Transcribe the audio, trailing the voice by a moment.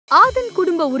ஆதன்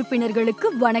குடும்ப உறுப்பினர்களுக்கு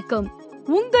வணக்கம்.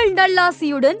 உங்கள்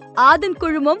நல்லாசியுடன் ஆதன்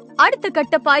குழுமம் அடுத்த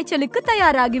கட்ட பாய்ச்சலுக்கு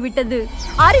தயாராகிவிட்டது.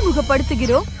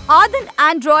 அறிமுகப்படுத்துகிறோம் ஆதன்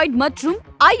ஆண்ட்ராய்டு மற்றும்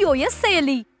iOS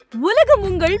செயலி. உலகம்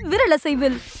உங்கள்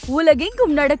விரலசைவில்.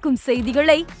 உலகெங்கும் நடக்கும்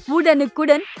செய்திகளை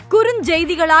உடனுக்குடன்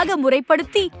குறுஞ்செய்திகளாக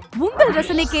முறைப்படுத்தி உங்கள்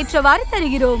ரசனைக்கேற்றவாறு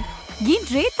தருகிறோம்.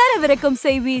 இன்றே தரவிறக்கம்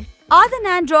செய்வீர் ஆதன்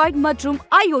ஆண்ட்ராய்டு மற்றும்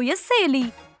iOS செயலி.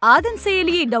 ஆதன்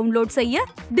செயலியை டவுன்லோட் செய்ய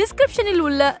டிஸ்கிரிப்ஷனில்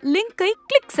உள்ள லிங்கை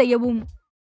கிளிக் செய்யவும்.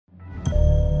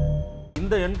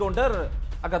 இந்த என்கவுண்டர்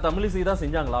அக்கா தமிழிசை தான்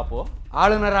செஞ்சாங்களா? அப்போ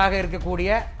ஆளுநராக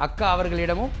இருக்கக்கூடிய அக்கா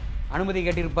அவர்களிடமும் அனுமதி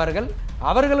கேட்டிருப்பார்கள்.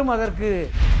 அவர்களும் அதற்கு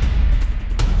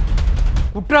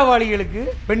குற்றவாளிகளுக்கு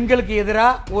பெண்களுக்கு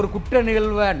எதிராக ஒரு குற்ற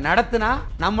நிகழ்வை நடத்தினா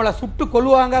நம்மளை சுட்டு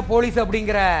கொல்லுவாங்க போலீஸ்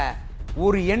அப்படிங்கிற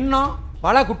ஒரு எண்ணம்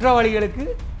பல குற்றவாளிகளுக்கு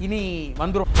இனி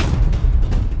வந்துடும்.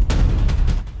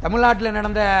 தமிழ்நாட்டில்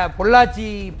நடந்த பொள்ளாச்சி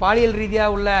பாலியல்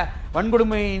ரீதியாக உள்ள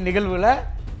வன்கொடுமை நிகழ்வில்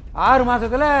 6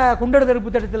 மாசத்துல குண்டர் தடுப்பு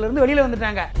திட்டத்திலிருந்து வெளியில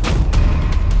வந்துட்டாங்க.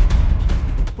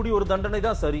 இப்படி ஒரு தண்டனை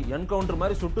தான் சரி, என்கவுண்டர்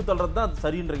மாதிரி சுட்டு தள்ளுறது தான்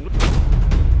சரின்றீங்க.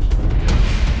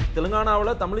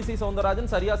 தெலுங்கானாவில் தமிழிசை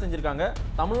சவுந்தரராஜன் சரியா செஞ்சிருக்காங்க,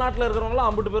 தமிழ்நாட்டில்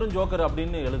இருக்கிறவங்களாம் 50 பேரும் ஜோக்கர்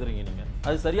அப்படின்னு எழுதுறீங்க நீங்க.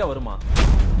 அது சரியா வருமா?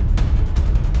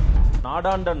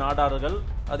 நாடாண்ட நாடார்கள்,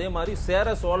 அதே மாதிரி சேர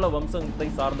சோழ வம்சத்தை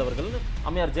சார்ந்தவர்கள்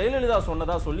அம்மையார் ஜெயலலிதா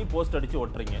சொன்னதா சொல்லி போஸ்ட் அடிச்சு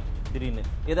ஒட்டுறீங்க. திடீர்னு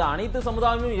இதை அனைத்து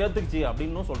சமுதாயமும் ஏத்துக்குச்சு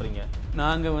அப்படின்னு சொல்றீங்க.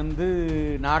 நாங்க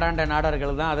நாடாண்ட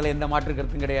நாடார்கள் தான், அதுல எந்த மாற்று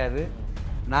கருத்தும் கிடையாது.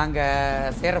 நாங்க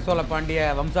சேர சோழ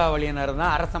பாண்டிய வம்சாவளியினர்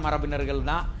தான், அரச மரபினர்கள்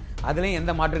தான், அதுலயும்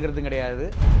எந்த மாற்று கருத்தும் கிடையாது.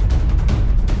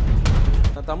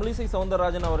 தமிழிசை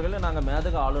சவுந்தரராஜன் அவர்களை நாங்க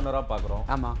மேதக ஆளுநரா பாக்குறோம்.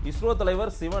 ஆமா, இஸ்ரோ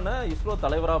தலைவர் சிவனை இஸ்ரோ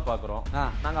தலைவரா பாக்குறோம்.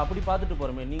 நாங்க அப்படி பார்த்துட்டு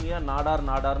போறோமே, நீங்க ஏன்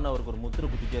நாடார்னு அவருக்கு ஒரு முத்திரை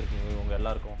குத்திட்டே இருக்கீங்க? இவங்க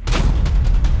எல்லாருக்கும்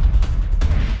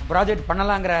ப்ராஜெக்ட்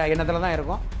பண்ணலாங்கிற எண்ணத்துல தான்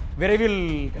இருக்கும். விரைவில்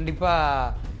கண்டிப்பா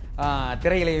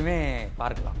திரையிலையுமே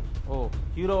பார்க்கலாம். ஓ,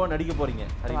 ஹீரோவா நடிக்க போறீங்க?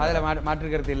 அதுல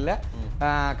மாற்று கருத்து இல்ல.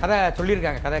 கதை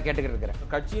சொல்லியிருக்காங்க, கதை கேட்டுக்கிட்டு இருக்கிறேன்.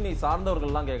 கட்சியினை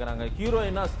சார்ந்தவர்கள்லாம் கேட்கறாங்க,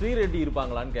 ஹீரோயினா ஸ்ரீரெட்டி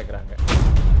இருப்பாங்களான்னு கேட்கறாங்க.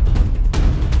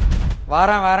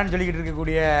 வாரான்னு சொல்லிக்கிட்டு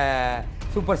இருக்கக்கூடிய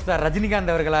சூப்பர் ஸ்டார்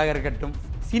ரஜினிகாந்த் அவர்களாக இருக்கட்டும்,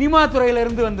 சினிமா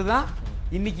துறையிலிருந்து வந்து தான்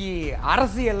இன்னைக்கு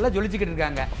அரசியல்ல ஜொலிச்சுக்கிட்டு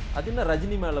இருக்காங்க. அது என்ன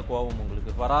ரஜினி மேல கோபம்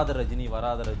உங்களுக்கு? வராத ரஜினி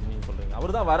சொல்றீங்க.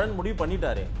 அவர் தான் வரன்னு முடிவு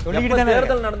பண்ணிட்டாரு.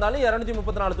 தேர்தல் நடந்தாலும்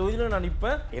 234 தொகுதியில நான்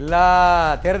நிற்பேன். எல்லா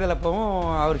தேர்தல் அப்பவும்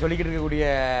அவர் சொல்லிக்கிட்டு இருக்கக்கூடிய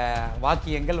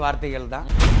வாக்கியங்கள், வார்த்தைகள் தான்.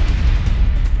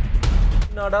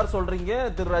 நாடார் சொல்றீங்க,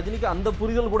 திரு ரஜினிக்கு அந்த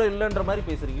புரிதல் கூட இல்லைன்ற மாதிரி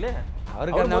பேசுறீங்களே.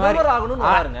 அவருக்கு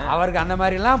அந்த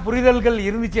மாதிரி எல்லாம் புரிதல்கள்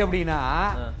இருந்துச்சு அப்படின்னா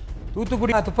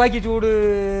தூத்துக்குடி துப்பாக்கி சூடு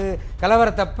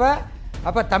கலவரத்தப்ப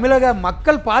அப்ப தமிழக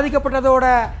மக்கள் பாதிக்கப்பட்டதோட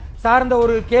சார்ந்த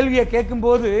ஒரு கேள்வியை கேட்கும்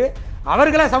போது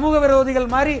அவர்கள சமூக விரோதிகள்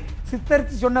மாதிரி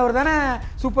சித்தரித்து சொன்னவர் தானே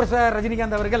சூப்பர் ஸ்டார்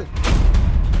ரஜினிகாந்த் அவர்கள்.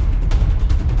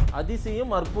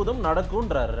 அதிசயம் அற்புதம்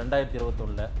நடக்கும்ன்றார்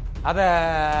 2021. அத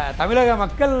தமிழக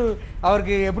மக்கள்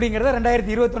அவருக்கு எப்படிங்கிறத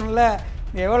 2021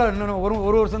 எவ்வளவு இன்னும்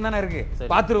ஒரு வருஷம் தானே இருக்கு,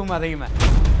 பாத்துருவோம். அதையுமே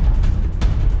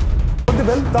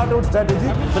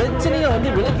பிரச்சனையை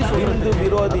விலக்கி சொல்லிருந்து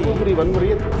விரோதி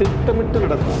வன்முறையை திட்டமிட்டு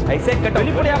நடக்கும்.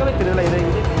 வெளிப்படையாகவே தெரியல.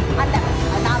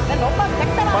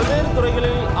 பல்வேறு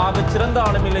துறைகளில் ஆக சிறந்த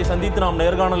ஆளுமைகளை சந்தித்து நாம்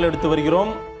நேர்காணல் எடுத்து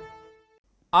வருகிறோம்.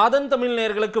 ஆதன் தமிழ்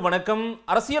நேயர்களுக்கு வணக்கம்.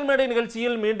 அரசியல் மேடை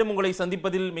நிகழ்ச்சியில் மீண்டும் உங்களை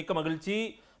சந்திப்பதில் மிக்க மகிழ்ச்சி.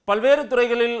 பல்வேறு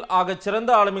துறைகளில் ஆக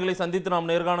சிறந்த ஆளுமைகளை சந்தித்து நாம்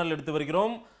நேர்காணல் எடுத்து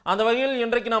வருகிறோம். அந்த வகையில்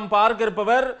இன்றைக்கு நாம் பார்க்க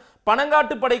இருப்பவர்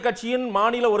பனங்காட்டுப்படை கட்சியின்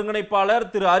மாநில ஒருங்கிணைப்பாளர்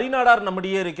திரு அரிநாடார்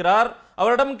நம்மிடையே இருக்கிறார்.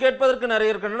 அவரிடம் கேட்பதற்கு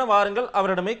நிறைய இருக்கின்றன, வாருங்கள்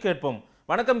அவரிடமே கேட்போம்.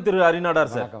 வணக்கம் திரு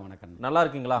அரிநாடார் சார். வணக்கம். நல்லா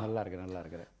இருக்கீங்களா? நல்லா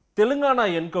இருக்கு. தெலுங்கானா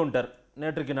என்கவுண்டர்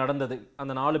நேற்றுக்கு நடந்தது.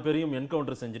 அந்த 4 பேரையும்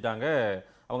என்கவுண்டர் செஞ்சுட்டாங்க.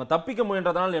 அவங்க தப்பிக்க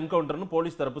முயன்றதனால் என்கவுண்டர்னு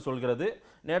போலீஸ் தரப்பு சொல்கிறது.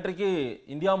 நேற்றைக்கு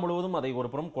இந்தியா முழுவதும் அதை ஒரு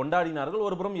புறம் கொண்டாடினார்கள்,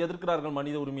 ஒரு புறம் எதிர்க்கிறார்கள்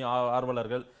மனித உரிமை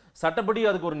ஆர்வலர்கள். சட்டப்படி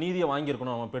அதுக்கு ஒரு நீதியை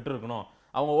வாங்கியிருக்கணும், அவன் பெற்றிருக்கணும்.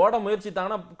 அவங்க ஓட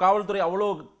முயற்சித்தாங்கன்னா காவல்துறை அவ்வளோ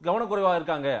கவனக்குறைவாக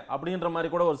இருக்காங்க அப்படின்ற மாதிரி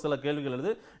கூட ஒரு சில கேள்விகள்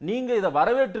எழுது. நீங்கள் இதை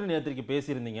வரவேற்று நேற்றுக்கு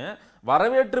பேசியிருந்தீங்க.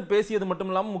 வரவேற்று பேசியது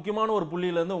மட்டும் இல்லாமல் முக்கியமான ஒரு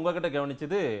புள்ளியிலேருந்து உங்ககிட்ட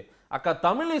கவனிச்சது அக்கா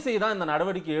தமிழிசை தான் இந்த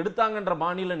நடவடிக்கை எடுத்தாங்கன்ற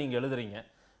மாநில நீங்கள் எழுதுறீங்க.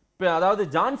 இப்போ அதாவது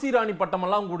ஜான்சி ராணி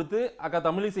பட்டமெல்லாம் கொடுத்து அக்கா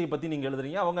தமிழிசையை பற்றி நீங்கள்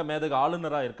எழுதுறீங்க. அவங்க மேதக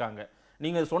ஆளுநராக இருக்காங்க.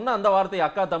 நீங்கள் சொன்ன அந்த வார்த்தை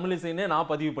அக்கா தமிழிசைன்னே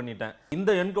நான் பதிவு பண்ணிட்டேன்.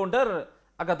 இந்த என்கவுண்டர்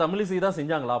அக்கா தமிழிசை தான்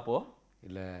செஞ்சாங்களா? அப்போ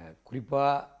இல்லை,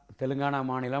 குறிப்பாக தெலுங்கானா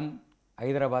மாநிலம்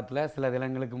ஹைதராபாத்தில் சில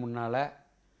தினங்களுக்கு முன்னால்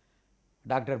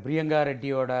டாக்டர் பிரியங்கா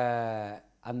ரெட்டியோட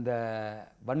அந்த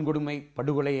வன்கொடுமை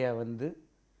படுகொலையை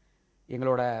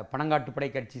எங்களோட பனங்காட்டுப்படை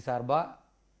கட்சி சார்பாக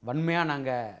வன்மையாக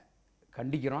நாங்கள்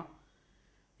கண்டிக்கிறோம்.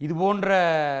 இது போன்ற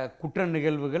குற்ற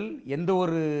நிகழ்வுகள் எந்த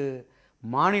ஒரு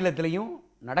மாநிலத்திலையும்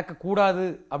நடக்கக்கூடாது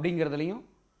அப்படிங்கிறதுலையும்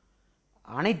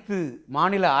அனைத்து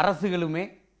மாநில அரசுகளுமே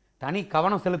தனி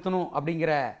கவனம் செலுத்தணும்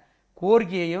அப்படிங்கிற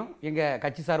கோரிக்கையையும் எங்கள்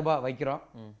கட்சி சார்பாக வைக்கிறோம்.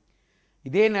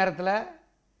 இதே நேரத்தில்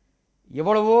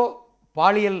எவ்வளவோ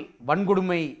பாலியல்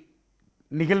வன்கொடுமை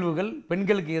நிகழ்வுகள்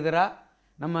பெண்களுக்கு எதிராக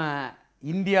நம்ம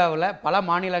இந்தியாவில் பல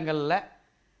மாநிலங்களில்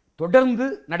தொடர்ந்து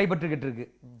நடைபெற்றுக்கிட்டு இருக்கு.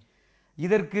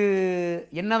 இதற்கு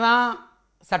என்னதான்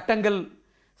சட்டங்கள்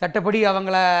சட்டப்படி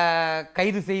அவங்கள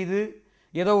கைது செய்து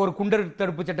ஏதோ ஒரு குண்டர்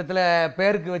தடுப்பு சட்டத்தில்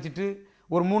பேருக்கு வச்சுட்டு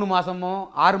ஒரு 3 மாதமோ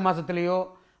 6 மாதத்துலேயோ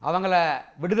அவங்கள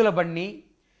விடுதலை பண்ணி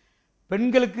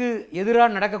பெண்களுக்கு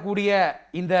எதிராக நடக்கக்கூடிய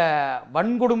இந்த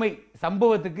வன்கொடுமை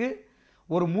சம்பவத்துக்கு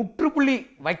ஒரு முற்றுப்புள்ளி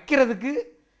வைக்கிறதுக்கு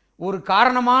ஒரு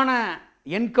காரணமான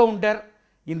என்கவுண்டர்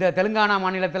இந்த தெலுங்கானா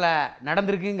மாநிலத்தில்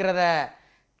நடந்திருக்குங்கிறத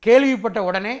கேள்விப்பட்ட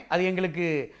உடனே அது எங்களுக்கு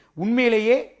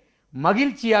உண்மையிலேயே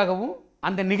மகிழ்ச்சியாகவும்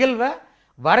அந்த நிகழ்வை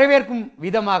வரவேற்கும்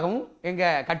விதமாகவும்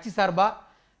எங்கள் கட்சி சார்பாக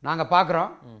நாங்கள்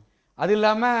பார்க்குறோம். அது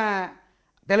இல்லாமல்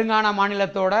தெலுங்கானா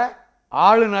மாநிலத்தோட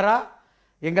ஆளுநராக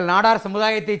எங்கள் நாடார்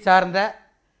சமுதாயத்தை சார்ந்த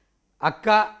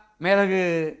அக்கா மேதகு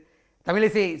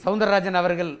தமிழிசை சவுந்தரராஜன்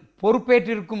அவர்கள்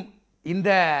பொறுப்பேற்றிருக்கும் இந்த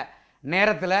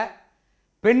நேரத்தில்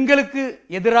பெண்களுக்கு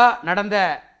எதிராக நடந்த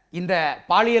இந்த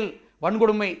பாலியல்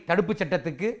வன்கொடுமை தடுப்பு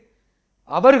சட்டத்துக்கு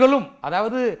அவர்களும்,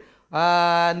 அதாவது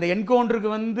இந்த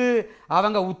என்கவுண்டருக்கு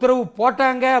அவங்க உத்தரவு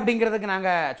போட்டாங்க அப்படிங்கிறதுக்கு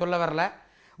நாங்கள் சொல்ல வரல.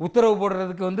 உத்தரவு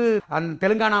போடுறதுக்கு அந்த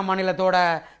தெலுங்கானா மாநிலத்தோட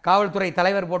காவல்துறை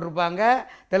தலைவர் போட்டிருப்பாங்க,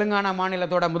 தெலுங்கானா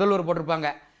மாநிலத்தோட முதல்வர் போட்டிருப்பாங்க.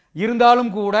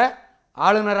 இருந்தாலும் கூட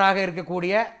ஆளுநராக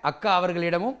இருக்கக்கூடிய அக்கா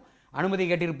அவர்களிடமும் அனுமதி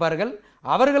கேட்டிருப்பார்கள்.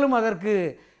 அவர்களும் அதற்கு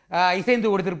இசைந்து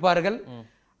கொடுத்திருப்பார்கள்.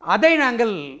 அதை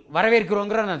நாங்கள்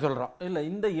வரவேற்கிறோங்கிற நான் சொல்றோம். இல்ல,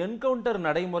 இந்த என்கவுண்டர்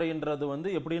நடைமுறைன்றது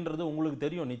எப்படின்றது உங்களுக்கு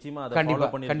தெரியும் நிச்சயமா. அதை ஃபாலோ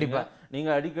பண்ணிருக்கீங்க. நீங்க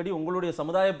அடிக்கடி உங்களுடைய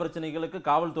சமுதாய பிரச்சனைகளுக்கு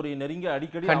காவல்துறை நெருங்கி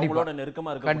அடிக்கடி அவங்களோட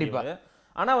நெருக்கமா இருக்க. கண்டிப்பா.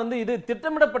 ஆனா இது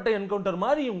திட்டமிடப்பட்ட என்கவுண்டர்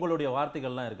மாதிரி உங்களுடைய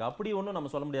வார்த்தைகள்லாம் இருக்கு. அப்படி ஒன்றும் நம்ம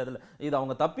சொல்ல முடியாதுல்ல. இது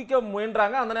அவங்க தப்பிக்க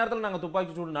முயன்றாங்க, அந்த நேரத்தில் நாங்க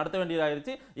துப்பாக்கி சூடு நடத்த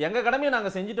வேண்டியதாயிருச்சு, எங்க கடமையை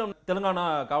நாங்க செஞ்சிட்டோம் தெலுங்கானா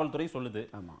காவல்துறை சொல்லுது.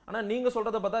 ஆனா நீங்க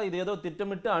சொல்றதை பார்த்தா இது ஏதோ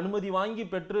திட்டமிட்டு அனுமதி வாங்கி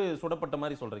பெற்று சுடப்பட்ட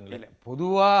மாதிரி சொல்றீங்களே.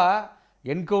 பொதுவா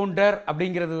என்கவுண்டர்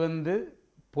அப்படிங்கிறது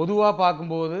பொதுவாக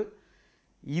பார்க்கும்போது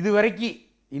இதுவரைக்கும்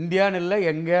இந்தியான்னு இல்லை,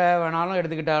 எங்கே வேணாலும்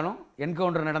எடுத்துக்கிட்டாலும்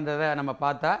என்கவுண்டர் நடந்ததை நம்ம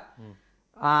பார்த்தா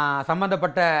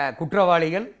சம்பந்தப்பட்ட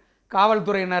குற்றவாளிகள்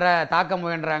காவல்துறையினரை தாக்க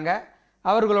முயன்றாங்க,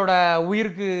 அவர்களோட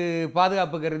உயிருக்கு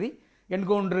பாதுகாப்பு கருதி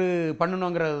என்கவுண்டர்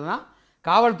பண்ணணுங்கிறது தான்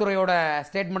காவல்துறையோட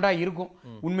ஸ்டேட்மெண்ட்டாக இருக்கும்.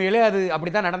 உண்மையிலே அது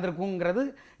அப்படி தான் நடந்திருக்குங்கிறது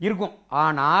இருக்கும்.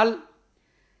 ஆனால்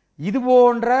இது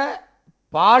போன்ற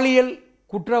பாலியல்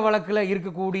குற்ற வழக்கில்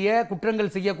இருக்கக்கூடிய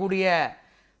குற்றங்கள் செய்யக்கூடிய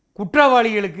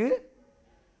குற்றவாளிகளுக்கு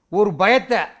ஒரு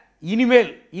பயத்தை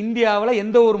இனிமேல் இந்தியாவில்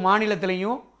எந்த ஒரு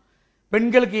மாநிலத்திலையும்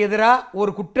பெண்களுக்கு எதிராக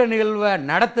ஒரு குற்ற நிகழ்வை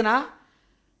நடத்தினா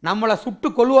நம்மளை சுட்டு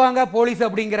கொல்லுவாங்க போலீஸ்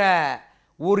அப்படிங்கிற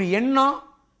ஒரு எண்ணம்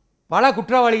பல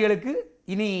குற்றவாளிகளுக்கு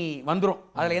இனி வந்துடும்.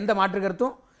 அதில் எந்த மாற்று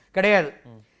கருத்தும் கிடையாது.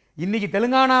 இன்னைக்கு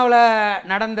தெலுங்கானாவில்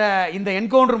நடந்த இந்த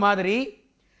என்கவுண்டர் மாதிரி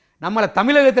நம்மளை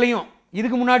தமிழகத்திலையும்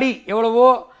இதுக்கு முன்னாடி எவ்வளவோ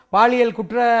பாலியல்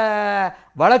குற்ற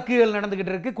வழக்குகள்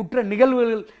நடந்துகிட்டு இருக்கு, குற்ற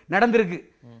நிகழ்வுகள் நடந்திருக்கு.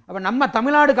 அப்போ நம்ம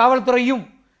தமிழ்நாடு காவல்துறையும்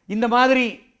இந்த மாதிரி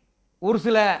ஒரு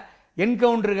சில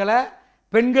என்கவுண்டர்களை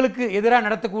பெண்களுக்கு எதிராக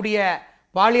நடத்தக்கூடிய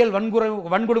பாலியல்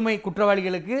வன்கொடுமை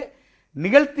குற்றவாளிகளுக்கு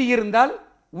நிகழ்த்தி இருந்தால்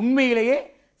உண்மையிலேயே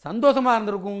சந்தோஷமா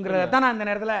இருந்திருக்குங்கிறத தான் நான் இந்த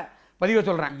நேரத்தில் பதிவு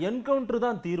சொல்றேன். என்கவுண்டர்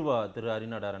தான் தீர்வா திரு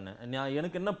அரிநாடாரன்?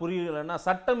 எனக்கு என்ன புரியலன்னா,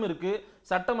 சட்டம் இருக்கு,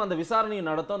 சட்டம் அந்த விசாரணையை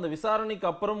நடத்தும், அந்த விசாரணைக்கு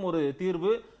அப்புறம் ஒரு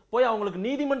தீர்வு போய் அவங்களுக்கு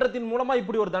நீதிமன்றத்தின் மூலமா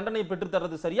இப்படி ஒரு தண்டனை பெற்று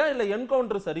தர்றது சரியா, இல்ல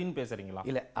என்கவுண்டர் சரின்னு பேசுறீங்களா?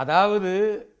 இல்ல, அதாவது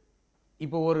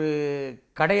இப்போ ஒரு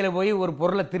கடையில போய் ஒரு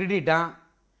பொருளை திருடிட்டான்,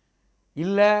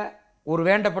 இல்ல ஒரு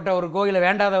வேண்டப்பட்ட ஒரு கோயிலை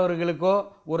வேண்டாதவர்களுக்கோ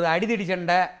ஒரு அடிதடி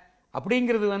சண்டை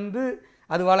அப்படிங்கிறது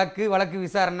அது வழக்கு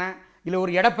விசாரணை, இல்லை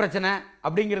ஒரு இட பிரச்சனை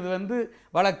அப்படிங்கிறது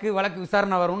வழக்கு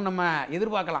விசாரணை வரும்னு நம்ம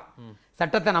எதிர்பார்க்கலாம்.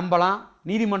 சட்டத்தை நம்பலாம்,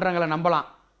 நீதிமன்றங்களை நம்பலாம்.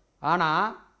 ஆனால்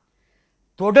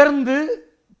தொடர்ந்து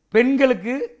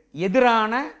பெண்களுக்கு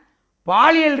எதிரான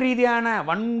பாலியல் ரீதியான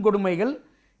வன்கொடுமைகள்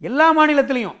எல்லா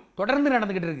மாநிலத்திலையும் தொடர்ந்து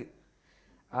நடந்துக்கிட்டு இருக்கு.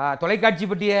 தொலைக்காட்சி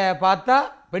பற்றிய பார்த்தா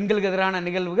பெண்களுக்கு எதிரான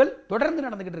நிகழ்வுகள் தொடர்ந்து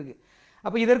நடந்துக்கிட்டு இருக்கு.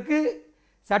 அப்போ இதற்கு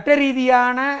சட்ட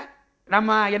ரீதியான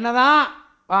நம்ம என்னதான்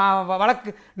வழக்கு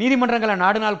நீதிமன்றங்களை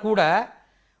நாடினால் கூட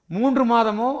 3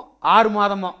 மாதமோ 6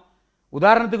 மாதமோ,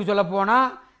 உதாரணத்துக்கு சொல்ல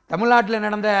போனால் தமிழ்நாட்டில்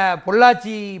நடந்த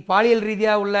பொள்ளாச்சி பாலியல்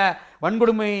ரீதியாக உள்ள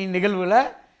வன்கொடுமை நிகழ்வில்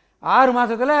 6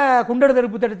 மாதத்தில் குண்டர்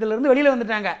தடுப்பு சட்டத்திலிருந்து வெளியில்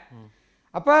வந்துட்டாங்க.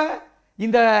 அப்போ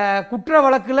இந்த குற்ற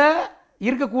வழக்கில்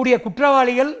இருக்கக்கூடிய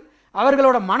குற்றவாளிகள்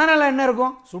அவர்களோட மனநிலை என்ன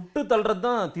இருக்கும்? சுட்டு தள்ளுறது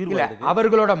தான் தீர்வு.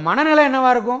 அவர்களோட மனநிலை என்னவா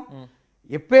இருக்கும்?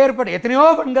 எப்பேற்பட்ட எத்தனையோ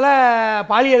பெண்களை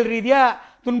பாலியல் ரீதியாக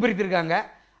துன்புறுத்திருக்காங்க,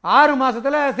 6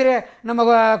 மாதத்தில் சரி நம்ம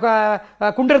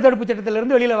குண்டர் தடுப்பு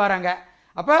சட்டத்திலிருந்து வெளியில் வராங்க.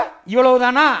 அப்போ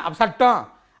இவ்வளவுதானா சட்டம்?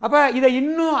 அப்போ இதை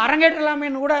இன்னும்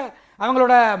அரங்கேற்றலாமேன்னு கூட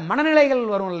அவங்களோட மனநிலைகள்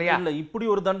வரும் இல்லையா? இல்ல இப்படி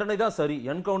ஒரு தண்டனை தான் சரி,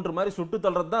 என்கவுண்டர் மாதிரி சுட்டு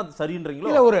தள்ளுறது தான் சரின்றீங்களோ?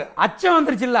 இல்ல ஒரு அச்சம்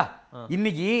வந்துருச்சுல்ல.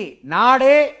 இன்னைக்கு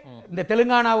நாடே இந்த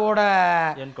தெலுங்கானாவோட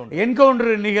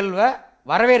என்கவுண்டர் நிகழ்வை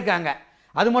வரவேற்காங்க.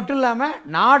 அது மட்டும் இல்லாம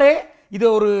நாடே இது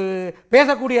ஒரு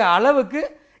பேசக்கூடிய அளவுக்கு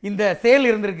இந்த செயல்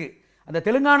இருந்திருக்கு. அந்த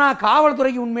தெலுங்கானா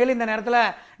காவல்துறைக்கு உண்மையிலே இந்த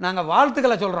நேரத்தில் நாங்கள்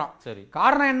வாழ்த்துக்களை சொல்றோம். சரி,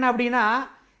 காரணம் என்ன அப்படின்னா,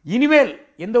 இனிமேல்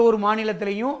எந்த ஒரு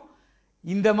மாநிலத்திலையும்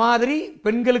இந்த மாதிரி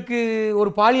பெண்களுக்கு ஒரு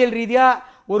பாலியல் ரீதியா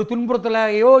ஒரு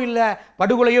துன்புறுத்தலையோ இல்லை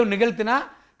படுகொலையோ நிகழ்த்தினா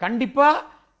கண்டிப்பா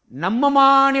நம்ம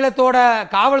மாநிலத்தோட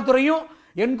காவல்துறையும்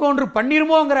என்கவுண்டர்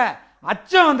பண்ணிருமோங்கிற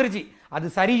அச்சம் வந்துருச்சு. அது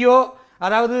சரியோ,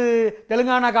 அதாவது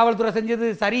தெலுங்கானா காவல்துறை செஞ்சது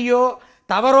சரியோ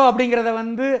தவறோ அப்படிங்கிறத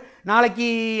நாளைக்கு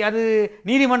அது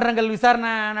நீதிமன்றங்கள்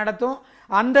விசாரணை நடத்தும்.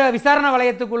 அந்த விசாரணை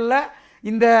வளையத்துக்குள்ள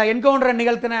இந்த என்கவுண்டரை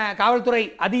நிகழ்த்தின காவல்துறை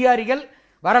அதிகாரிகள்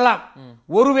வரலாம்.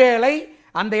 ஒருவேளை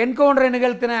அந்த என்கவுண்டரை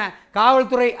நிகழ்த்தின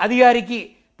காவல்துறை அதிகாரிக்கு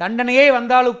தண்டனையே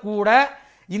வந்தாலும் கூட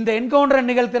இந்த என்கவுண்டரை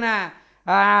நிகழ்த்தின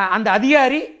அந்த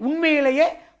அதிகாரி உண்மையிலேயே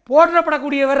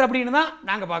போற்றப்படக்கூடியவர் அப்படின்னு தான்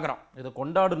நாங்க பார்க்குறோம். இதை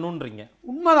கொண்டாடணும்ன்றீங்க?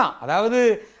 உண்மைதான். அதாவது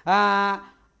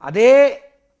அதே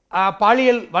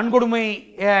பாலியல் வன்கொடுமை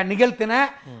நிகழ்த்தின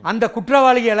அந்த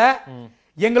குற்றவாளிகளை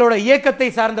எங்களோட இயக்கத்தை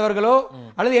சார்ந்தவர்களோ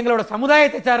அல்லது எங்களோட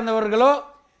சமுதாயத்தை சார்ந்தவர்களோ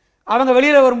அவங்க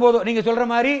வெளியில வரும்போது, நீங்க சொல்ற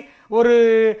மாதிரி ஒரு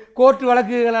கோர்ட்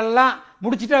வழக்குகள் எல்லாம்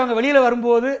முடிச்சுட்டு அவங்க வெளியில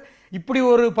வரும்போது இப்படி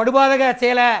ஒரு படுபாதக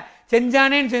செயலை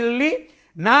செஞ்சானேன்னு சொல்லி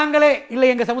நாங்களே இல்லை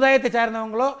எங்க சமுதாயத்தை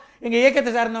சார்ந்தவங்களோ எங்க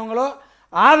இயக்கத்தை சார்ந்தவங்களோ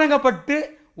ஆதங்கப்பட்டு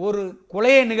ஒரு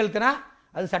கொலையை நிகழ்த்தினா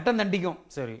அது சட்டம் தண்டிக்கும்.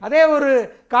 சரி, அதே ஒரு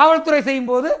காவல்துறை செய்யும்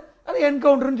போது அது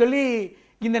என்கவுண்டர்னு சொல்லி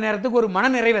இந்த நேரத்துக்கு ஒரு மன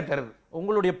நிறைவை தருது.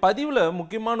 உங்களுடைய பதிவில்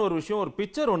முக்கியமான ஒரு விஷயம், ஒரு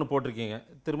பிக்சர் ஒன்று போட்டிருக்கீங்க,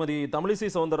 திருமதி தமிழிசை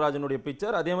சவுந்தரராஜனுடைய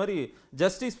பிக்சர். அதே மாதிரி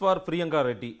ஜஸ்டிஸ் ஃபார் பிரியங்கா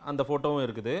ரெட்டி அந்த போட்டோவும்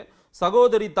இருக்குது.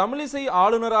 சகோதரி தமிழிசை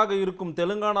ஆளுநராக இருக்கும்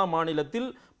தெலுங்கானா மாநிலத்தில்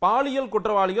பாலியல்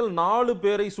குற்றவாளிகள் 4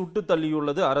 பேரை சுட்டு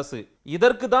தள்ளியுள்ளது அரசு.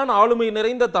 இதற்கு தான் ஆளுமை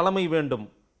நிறைந்த தலைமை வேண்டும்.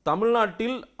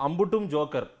 தமிழ்நாட்டில் அம்புட்டும்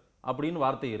ஜோக்கர் அப்படின்னு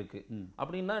வார்த்தை இருக்கு.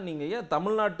 அப்படின்னா நீங்க ஏன்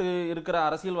தமிழ்நாட்டு இருக்கிற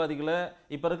அரசியல்வாதிகளை,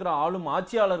 இப்ப இருக்கிற ஆளும்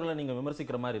ஆட்சியாளர்களை நீங்க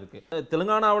விமர்சிக்கிற மாதிரி இருக்கு?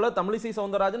 தெலுங்கானாவில் தமிழிசை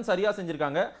சவுந்தரராஜன் சரியா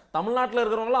செஞ்சிருக்காங்க, தமிழ்நாட்டில்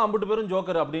இருக்கிறவங்களும் அம்புட்டு பேரும்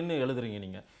ஜோக்கர் அப்படின்னு எழுதுறீங்க.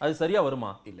 நீங்க அது சரியா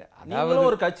வருமா? இல்ல, நீங்களும்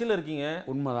ஒரு கட்சியில இருக்கீங்க,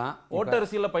 உண்மைதான், ஓட்ட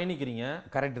அரசியல்ல பயணிக்கிறீங்க.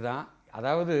 கரெக்ட் தான்.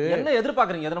 அதாவது என்ன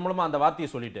எதிர்பார்க்குறீங்க இதன் மூலமா அந்த வார்த்தையை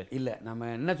சொல்லிட்டு? இல்ல,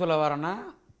 நம்ம என்ன சொல்ல வரோம்னா,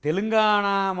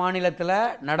 தெலுங்கானா மாநிலத்தில்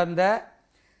நடந்த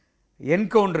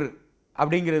என்கவுண்டர்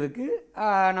அப்படிங்கிறதுக்கு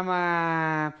நம்ம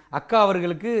அக்கா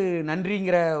அவர்களுக்கு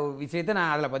நன்றிங்கிற விஷயத்தை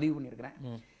நான் அதில் பதிவு பண்ணியிருக்கிறேன்.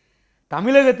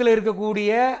 தமிழகத்தில்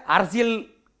இருக்கக்கூடிய அரசியல்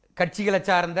கட்சிகளை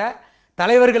சார்ந்த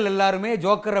தலைவர்கள் எல்லாருமே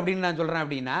ஜோக்கர் அப்படின்னு நான் சொல்கிறேன்.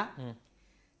 அப்படின்னா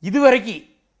இதுவரைக்கும்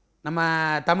நம்ம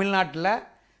தமிழ்நாட்டில்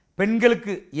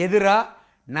பெண்களுக்கு எதிராக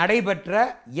நடைபெற்ற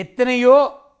எத்தனையோ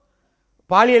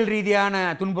பாலியல் ரீதியான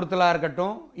துன்புறுத்தலாக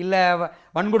இருக்கட்டும், இல்லை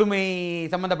வன்கொடுமை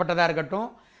சம்பந்தப்பட்டதாக இருக்கட்டும்,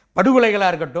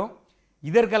 படுகொலைகளாக இருக்கட்டும்,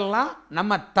 இதற்கெல்லாம்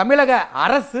நம்ம தமிழக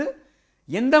அரசு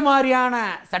எந்த மாதிரியான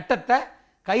சட்டத்தை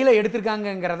கையில்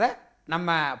எடுத்திருக்காங்கிறத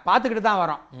நம்ம பார்த்துக்கிட்டு தான்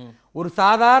வரோம். ஒரு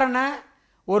சாதாரண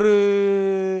ஒரு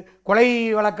கொலை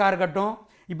வழக்காக இருக்கட்டும்,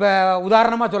 இப்போ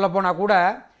உதாரணமாக சொல்ல போனால் கூட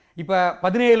இப்போ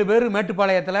 17 பேர்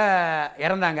மேட்டுப்பாளையத்தில்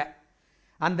இறந்தாங்க.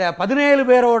 அந்த 17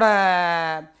 பேரோட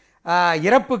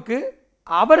இறப்புக்கு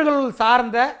அவர்கள்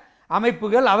சார்ந்த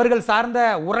அமைப்புகள், அவர்கள் சார்ந்த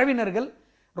உறவினர்கள்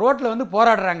ரோட்டில்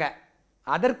போராடுறாங்க,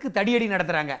 அதற்கு தடியடி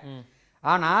நடத்துகிறாங்க.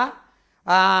 ஆனால்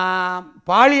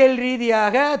பாலியல்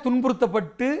ரீதியாக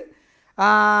துன்புறுத்தப்பட்டு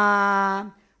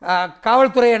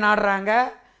காவல்துறையை நாடுறாங்க,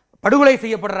 படுகொலை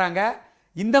செய்யப்படுறாங்க.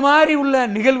 இந்த மாதிரி உள்ள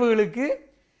நிகழ்வுகளுக்கு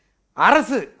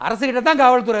அரசுகிட்ட தான்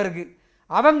காவல்துறை இருக்கு.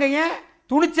 அவங்க ஏன்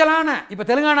துணிச்சலான இப்போ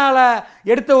தெலுங்கானாவில்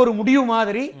எடுத்த ஒரு முடிவு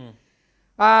மாதிரி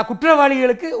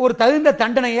குற்றவாளிகளுக்கு ஒரு தகுந்த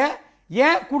தண்டனையை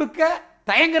ஏன் கொடுக்க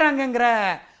தயங்குறாங்கங்கிற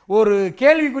ஒரு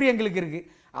கேள்விக்குறி எங்களுக்கு இருக்கு.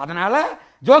 அதனால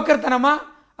ஜோக்கர்த்தனமா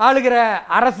ஆளுகிற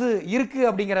அரசு இருக்கு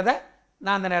அப்படிங்கிறத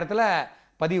நான் அந்த நேரத்தில்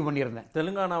பதிவு பண்ணியிருந்தேன்.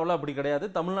 தெலுங்கானாவில் அப்படி கிடையாது,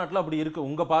 தமிழ்நாட்டில் அப்படி இருக்கு.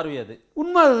 உங்க பார்வை அது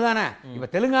உண்மை அதுதானே. இப்போ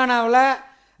தெலுங்கானாவில்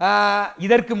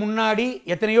இதற்கு முன்னாடி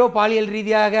எத்தனையோ பாலியல்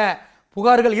ரீதியாக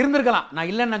புகார்கள் இருந்திருக்கலாம், நான்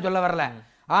இல்லைன்னு நான் சொல்ல வரல.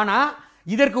 ஆனால்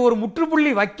இதற்கு ஒரு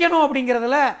முற்றுப்புள்ளி வைக்கணும்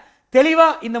அப்படிங்கிறதுல தெளிவா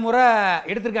இந்த முறை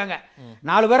எடுத்திருக்காங்க.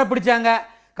 4 பேரை பிடிச்சாங்க,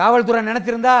 காவல்துறை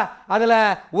நினைச்சிருந்தா அதுல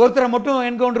ஒருத்தரை மட்டும்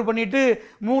என்கவுண்டர் பண்ணிட்டு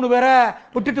 3 பேரை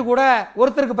விட்டுட்டு கூட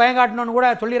ஒருத்தருக்கு பயங்காட்டணும்னு கூட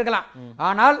சொல்லியிருக்கலாம்.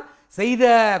 ஆனால் செய்த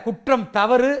குற்றம்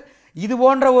தவறு. இது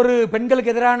போன்ற ஒரு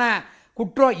பெண்களுக்கு எதிரான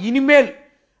குற்றம் இனிமேல்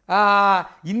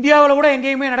இந்தியாவில் கூட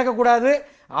எங்கேயுமே நடக்கக்கூடாது.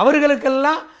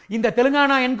 அவர்களுக்கெல்லாம் இந்த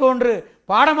தெலுங்கானா என்கவுண்டர்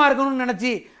பாடமா இருக்கணும்னு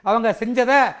நினைச்சு அவங்க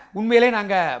செஞ்சதை உண்மையிலே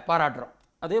நாங்க பாராட்டுறோம்.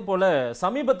 அதே போல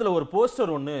சமீபத்தில் ஒரு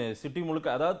போஸ்டர் ஒன்று சிட்டி முழுக்க,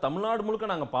 அதாவது தமிழ்நாடு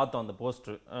முழுக்க நாங்கள் பார்த்தோம். அந்த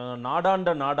போஸ்டர்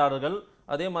நாடாண்ட நாடார்கள்,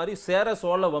 அதே மாதிரி சேர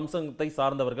சோழ வம்சத்தை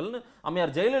சார்ந்தவர்கள்னு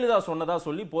அம்மையார் ஜெயலலிதா சொன்னதா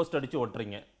சொல்லி போஸ்ட் அடிச்சு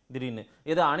ஒட்டுறீங்க திடீர்னு.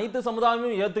 இதை அனைத்து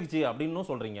சமுதாயமும் ஏத்துக்குச்சு அப்படின்னு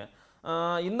சொல்றீங்க.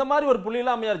 இந்த மாதிரி ஒரு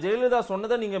புள்ளியில அம்மையார் ஜெயலலிதா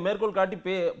சொன்னதை நீங்க மேற்கோள் காட்டி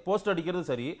போஸ்ட் அடிக்கிறது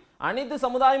சரி, அனைத்து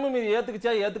சமுதாயமும் இது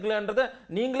ஏத்துக்குச்சா ஏத்துக்கலன்றதை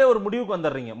நீங்களே ஒரு முடிவுக்கு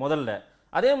வந்துடுறீங்க முதல்ல.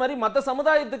 அதே மாதிரி மற்ற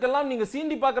சமுதாயத்துக்கெல்லாம் நீங்க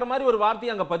சீண்டி பார்க்குற மாதிரி ஒரு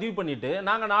வார்த்தையை அங்க பதிவு பண்ணிட்டு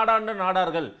நாங்க நாடாண்ட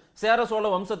நாடார்கள் சேர சோழ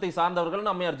வம்சத்தை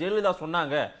சார்ந்தவர்கள்னு அம்மையார் ஜெயலலிதா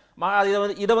சொன்னாங்க,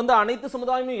 இதை வந்து அனைத்து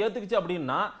சமுதாயமும் ஏத்துக்குச்சு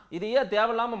அப்படின்னா இதையே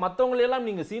தேவையில்லாம மற்றவங்களையெல்லாம்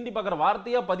நீங்க சீண்டி பார்க்குற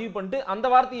வார்த்தையா பதிவு பண்ணிட்டு அந்த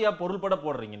வார்த்தையை பொருள்பட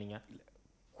போடுறீங்க நீங்க.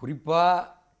 குறிப்பா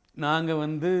நாங்க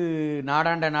வந்து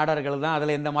நாடாண்ட நாடார்கள் தான்,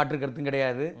 அதுல எந்த மாற்று கருத்தும்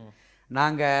கிடையாது.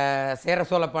 நாங்க சேர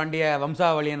சோழ பாண்டிய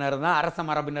வம்சாவளியினர் தான், அரச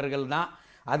மரபினர்கள் தான்,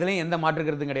 அதுலேயும் எந்த மாற்று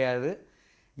கருத்தும் கிடையாது.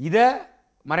 இதை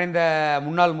மறைந்த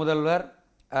முன்னாள் முதல்வர்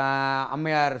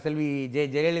அம்மையார் செல்வி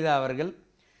ஜெயலலிதா அவர்கள்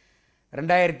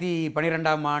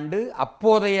 2012ஆம் ஆண்டு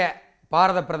அப்போதைய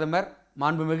பாரத பிரதமர்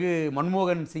மாண்புமிகு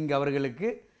மன்மோகன் சிங் அவர்களுக்கு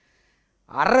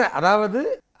அதாவது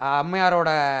அம்மையாரோட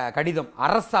கடிதம்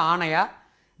அரச ஆணையா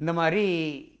இந்த மாதிரி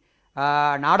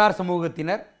நாடார்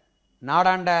சமூகத்தினர்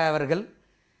நாடாண்டவர்கள்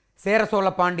சேர சோழ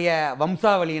பாண்டிய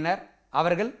வம்சாவளியினர்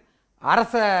அவர்கள்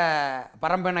அரச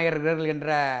பரம்பரையினர்கள்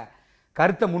என்ற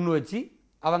கருத்தை முன் வச்சு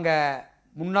அவங்க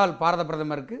முன்னாள் பாரத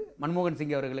பிரதமருக்கு மன்மோகன்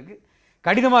சிங் அவர்களுக்கு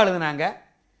கடிதமாக எழுதினாங்க.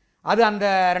 அது அந்த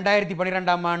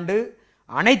 2012ஆம் ஆண்டு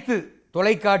அனைத்து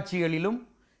தொலைக்காட்சிகளிலும்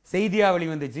செய்தியாக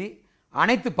வெளிவந்துச்சு.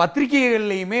 அனைத்து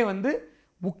பத்திரிகைகள்லையுமே வந்து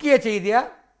முக்கிய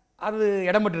செய்தியாக அது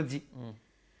இடம்பெற்றுச்சு.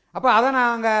 அப்போ அதை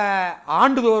நாங்கள்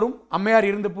ஆண்டுதோறும் அம்மையார்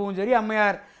இருந்தப்பவும் சரி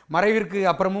அம்மையார் மறைவிற்கு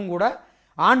அப்புறமும் கூட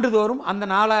ஆண்டுதோறும் அந்த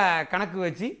நாளை கணக்கு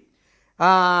வச்சு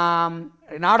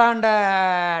நாடாண்ட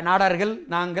நாடார்கள்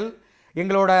நாங்கள்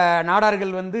எங்களோட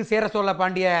நாடார்கள் வந்து சேர சோழ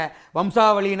பாண்டிய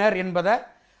வம்சாவளியினர் என்பதை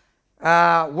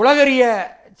உலகறிய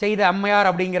செய்த அம்மையார்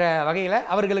அப்படிங்கிற வகையில்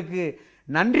அவர்களுக்கு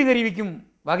நன்றி தெரிவிக்கும்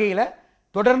வகையில்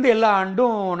தொடர்ந்து எல்லா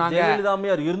ஆண்டும்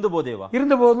நாங்கள்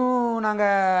இருந்தபோதும்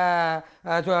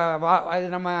நாங்கள்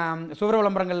நம்ம சுவர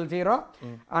விளம்பரங்கள் செய்கிறோம்,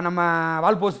 நம்ம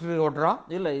வால் போஸ்ட் ஓட்டுறோம்.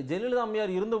 இல்லை, ஜெயலலிதா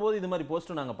அம்மையார் இருந்தபோது இது மாதிரி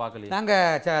போஸ்ட் நாங்கள் பார்க்கல.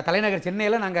 நாங்கள் தலைநகர்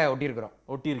சென்னையில் நாங்கள் ஒட்டியிருக்கிறோம்.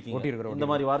 இந்த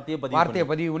மாதிரி வார்த்தையை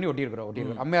பதிவு பண்ணி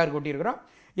ஒட்டியிருக்கிறோம். அம்மையாருக்கு ஒட்டியிருக்கிறோம்.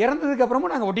 இறந்ததுக்கு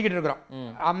அப்புறமும் நாங்கள் ஒட்டிக்கிட்டு இருக்கிறோம்.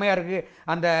 அம்மையாருக்கு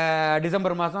அந்த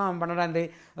டிசம்பர் மாதம்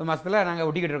 12ஆம் மாதத்தில் நாங்கள்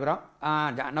ஒட்டிக்கிட்டு இருக்கிறோம்,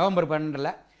 நவம்பர்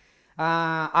 12.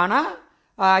 ஆனால்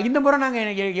இந்த முறை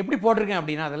நாங்கள் எப்படி போட்டிருக்கேன்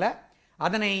அப்படின்னா அதில்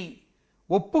அதனை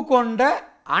ஒப்புக்கொண்ட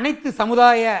அனைத்து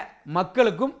சமுதாய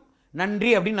மக்களுக்கும் நன்றி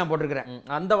அப்படின்னு நான் போட்டிருக்கிறேன்.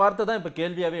 அந்த வார்த்தை தான் இப்போ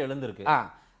கேள்வியாகவே எழுந்திருக்கு.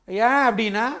 ஏன்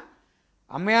அப்படின்னா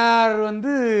அம்மையார்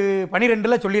வந்து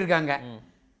 12 சொல்லியிருக்காங்க.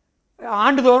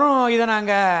 ஆண்டுதோறும் இதை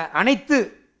நாங்கள் அனைத்து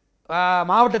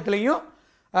மாவட்டத்திலையும்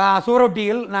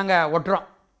சுவரொட்டிகள் நாங்கள் ஒட்டுறோம்.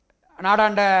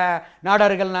 நாடாண்ட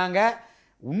நாடார்கள் நாங்கள்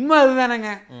உண்மை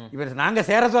அதுதானங்க. இவர் நாங்கள்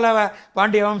சேர சோழ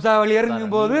பாண்டிய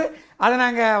வம்சாவளியருங்கும் போது அதை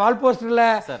நாங்கள் வால் போஸ்டர்ல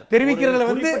தெரிவிக்கிறதுல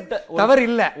வந்து தவறு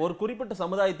இல்லை. ஒரு குறிப்பிட்ட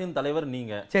சமுதாயத்தின் தலைவர்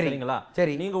நீங்க, சரிங்களா?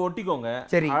 சரி, நீங்க ஒட்டிக்கோங்க.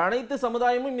 சரி, அனைத்து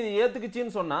சமுதாயமும் இது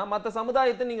ஏத்துக்குச்சின்னு சொன்னா மற்ற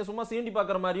சமுதாயத்தை நீங்க சும்மா சீண்டி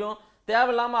பாக்குற மாதிரியும்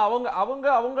தேவையில்லாம அவங்க அவங்க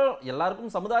அவங்க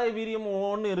எல்லாருக்கும் சமுதாய வீரியம்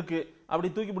ஒண்ணு இருக்கு, அப்படி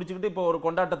தூக்கி பிடிச்சுக்கிட்டு இப்போ ஒரு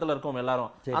கொண்டாட்டத்துல இருக்கோம்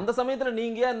எல்லாரும். அந்த சமயத்துல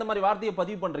நீங்க இந்த மாதிரி வார்த்தையை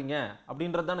பதிவு பண்றீங்க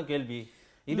அப்படின்றதுதான கேள்வி.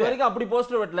 இது வரைக்கும் அப்படி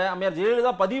போஸ்டர் வெட்டல, அம்மையார்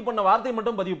ஜெயலலிதா பதிவு பண்ண வார்த்தையை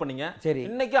மட்டும் பதிவு பண்ணீங்க. சரி,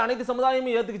 இன்னைக்கு அனைத்து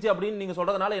சமுதாயமும் ஏத்துக்குச்சு அப்படின்னு நீங்க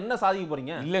சொல்றதுனால என்ன சாதிக்க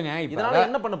போறீங்க? இல்லங்க, இதனால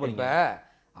என்ன பண்ண போறீங்க?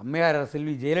 அம்மையார்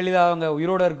செல்வி ஜெயலலிதா அவங்க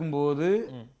உயிரோட இருக்கும்போது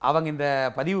அவங்க இந்த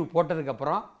பதிவு போட்டதுக்கு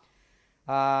அப்புறம்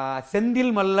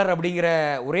செந்தில் மல்லர் அப்படிங்கிற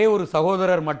ஒரே ஒரு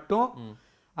சகோதரர் மட்டும்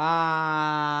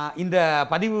இந்த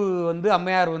பதிவு வந்து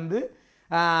அம்மையார் வந்து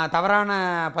தவறான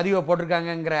பதிவை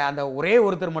போட்டிருக்காங்கங்கிற அந்த ஒரே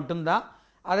ஒருத்தர் மட்டும்தான்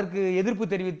அதற்கு எதிர்ப்பு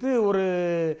தெரிவித்து ஒரு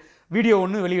வீடியோ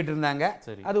ஒன்று வெளியிட்டிருந்தாங்க.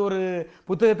 அது ஒரு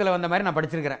புத்தகத்தில் வந்த மாதிரி நான்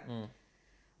படிச்சிருக்கிறேன்.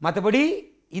 மற்றபடி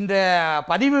இந்த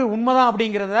பதிவு உண்மைதான்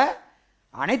அப்படிங்கிறத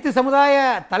அனைத்து சமுதாய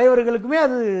தலைவர்களுக்குமே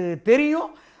அது தெரியும்.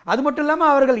 அது மட்டும்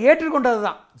இல்லாமல் அவர்கள் ஏற்றுக்கொண்டது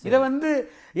தான். இதை வந்து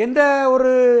எந்த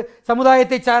ஒரு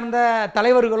சமுதாயத்தை சார்ந்த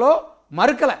தலைவர்களோ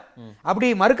மறுக்கலை. அப்படி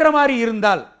மறுக்கிற மாதிரி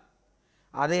இருந்தால்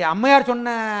அதை அம்மையார் சொன்ன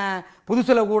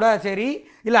புதுசில் கூட சரி,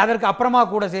 இல்லை அதற்கு அப்புறமா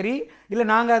கூட சரி, இல்லை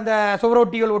நாங்கள் அந்த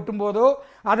சுவரொட்டிகள் ஒட்டும் போதோ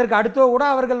அதற்கு அடுத்தோ கூட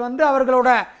அவர்கள் வந்து அவர்களோட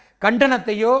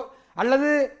கண்டனத்தையோ அல்லது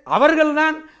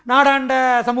அவர்கள்தான் நாடாண்ட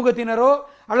சமூகத்தினரோ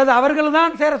அல்லது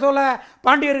அவர்கள்தான் சேர சோழ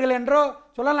பாண்டியர்கள் என்றோ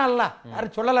சொல்லலாம்ல,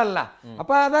 யாரும் சொல்லலல்ல.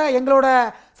 அப்போ அதை எங்களோட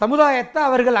சமுதாயத்தை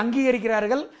அவர்கள்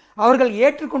அங்கீகரிக்கிறார்கள், அவர்கள்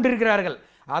ஏற்றுக்கொண்டிருக்கிறார்கள்.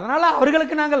 அதனால்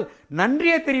அவர்களுக்கு நாங்கள்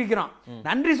நன்றியை தெரிவிக்கிறோம்.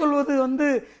 நன்றி சொல்வது வந்து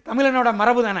தமிழனோட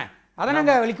மரபு தானே. அதை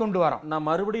நாங்க வெளிக்கொண்டு வரோம். நான்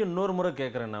மறுபடியும் இன்னொரு முறை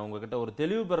கேட்கிறேன், நான் உங்ககிட்ட ஒரு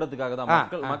தெளிவு பெறதுக்காக தான்,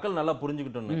 மக்கள் நல்லா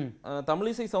புரிஞ்சுக்கிட்டோன்னு.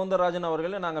 தமிழிசை சவுந்தரராஜன்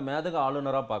அவர்களே நாங்க மேதக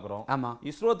ஆளுநரா பாக்குறோம். ஆமா.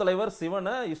 இஸ்ரோ தலைவர்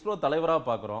சிவனை இஸ்ரோ தலைவரா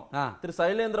பாக்குறோம். திரு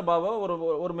சைலேந்திர பாபா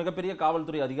ஒரு மிகப்பெரிய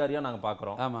காவல்துறை அதிகாரியா நாங்க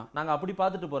பாக்குறோம். நாங்க அப்படி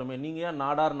பார்த்துட்டு போறோமே, நீங்க ஏன்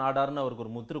நாடார்னு அவருக்கு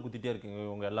ஒரு முத்திரை குத்திட்டே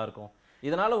இருக்கீங்க உங்க எல்லாருக்கும்?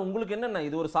 இதனால உங்களுக்கு என்னென்ன,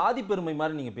 இது ஒரு சாதி பெருமை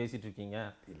மாதிரி நீங்க பேசிட்டு இருக்கீங்க.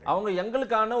 அவங்க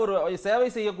எங்களுக்கான ஒரு சேவை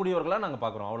செய்யக்கூடியவர்களா நாங்க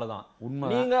பாக்குறோம், அவ்வளவுதான்.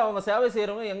 நீங்க அவங்க சேவை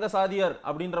செய்யறவங்க எங்க சாதியார்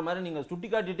அப்படின்ற மாதிரி நீங்க சுட்டி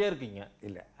காட்டிட்டே இருக்கீங்க.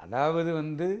 இல்ல, அதாவது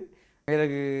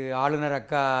மேதகு ஆளுநர்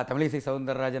அக்கா தமிழிசை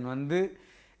சவுந்தரராஜன்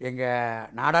எங்க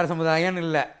நாடார் சமுதாயம்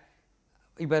இல்லை,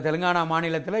 இப்ப தெலுங்கானா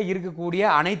மாநிலத்தில் இருக்கக்கூடிய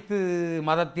அனைத்து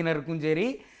மதத்தினருக்கும் சரி,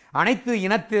 அனைத்து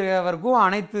இனத்தினருக்கும்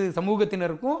அனைத்து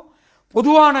சமூகத்தினருக்கும்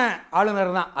பொதுவான ஆளுநர்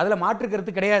தான், அதுல மாற்று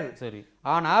கருத்து கிடையாது. சரி.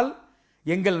 ஆனால்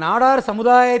எங்கள் நாடார்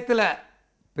சமுதாயத்தில்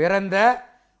பிறந்த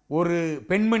ஒரு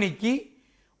பெண்மணிக்கு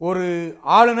ஒரு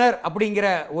ஆளுநர் அப்படிங்கிற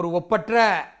ஒரு ஒப்பற்ற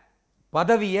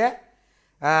பதவியை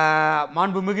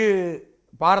மாண்புமிகு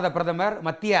பாரத பிரதமர்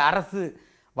மத்திய அரசு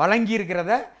வழங்கி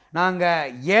இருக்கிறத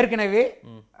நாங்கள் ஏற்கனவே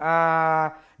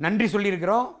நன்றி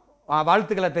சொல்லியிருக்கிறோம்,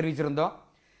 வாழ்த்துக்களை தெரிவிச்சிருந்தோம்.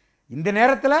 இந்த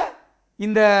நேரத்தில்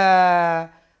இந்த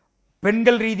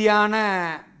பெண்கள் ரீதியான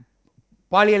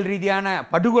பாலியல் ரீதியான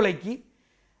படுகொலைக்கு,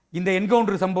 இந்த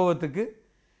என்கவுண்டர் சம்பவத்துக்கு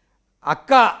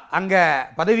அக்கா அங்கே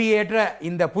பதவியேற்ற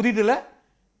இந்த புதிதில்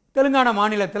தெலுங்கானா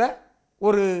மாநிலத்தில்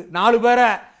ஒரு 4 பேரை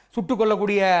சுட்டு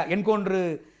கொல்லக்கூடிய என்கவுண்டர்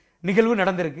நிகழ்வு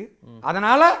நடந்திருக்கு.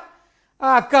 அதனால்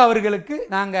அக்கா அவர்களுக்கு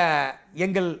நாங்கள்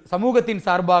எங்கள் சமூகத்தின்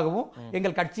சார்பாகவும்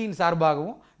எங்கள் கட்சியின்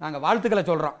சார்பாகவும் நாங்கள் வாழ்த்துக்களை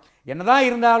சொல்கிறோம். என்னதான்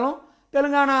இருந்தாலும்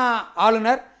தெலுங்கானா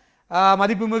ஆளுநர்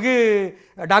மதிப்புமிகு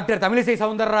டாக்டர் தமிழிசை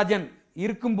சவுந்தரராஜன்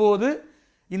இருக்கும்போது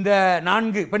இந்த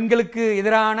 4 பெண்களுக்கு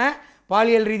எதிரான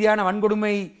பாலியல் ரீதியான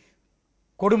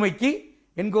கொடுமைக்கு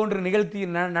என்கவுண்டர் நிகழ்த்தி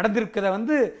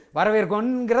நடந்திருக்கிறத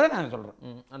வரவேற்கணுங்கிறத நாங்கள்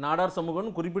சொல்கிறோம். நாடார்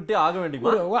சமூகம் குறிப்பிட்டே ஆக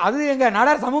வேண்டிய, அது எங்கள்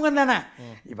நாடார் சமூகம் தானே.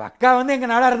 இப்போ அக்கா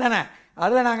எங்கள் நாடார் தானே,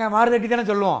 அதில் நாங்கள் மாறுதட்டி தானே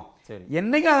சொல்லுவோம். சரி,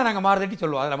 என்னைக்கும் அதை நாங்கள் மாறுதட்டி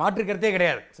சொல்லுவோம், அதில் மாற்றுக்கிறதே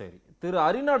கிடையாது. சரி, திரு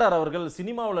அரிநாடார் அவர்கள்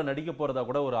சினிமாவில் நடிக்க போறதா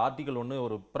கூட ஒரு ஆர்டிகல்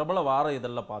ஒரு பிரபல வார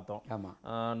இதெல்லாம் பார்த்தோம். ஆமா,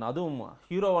 அதுவும்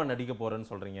ஹீரோவா நடிக்க போறேன்னு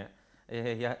சொல்றீங்க.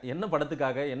 என்ன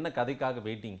படத்துக்காக, என்ன கதைக்காக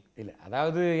வெயிட்டிங்? இல்லை,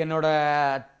 அதாவது என்னோட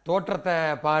தோற்றத்தை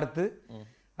பார்த்து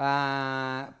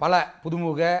பல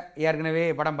புதுமுக ஏற்கனவே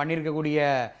படம் பண்ணியிருக்கக்கூடிய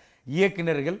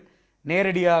இயக்குநர்கள்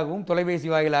நேரடியாகவும் தொலைபேசி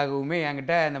வாயிலாகவுமே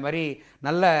என்கிட்ட இந்த மாதிரி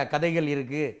நல்ல கதைகள்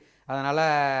இருக்குது, அதனால்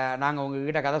நாங்கள்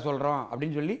உங்ககிட்ட கதை சொல்கிறோம்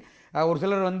அப்படின்னு சொல்லி ஒரு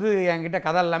சிலர் என்கிட்ட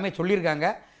கதை எல்லாமே சொல்லியிருக்காங்க.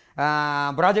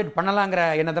 ப்ராஜெக்ட் பண்ணலாங்கிற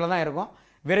எண்ணத்தில் தான் இருக்கும்.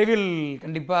 விரைவில்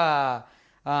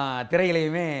கண்டிப்பாக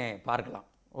திரையிலையுமே பார்க்கலாம்.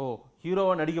 ஓ,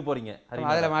 ஹீரோவாக நடிக்க போகிறீங்க,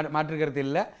 அதில் மாற்றுக்கிறது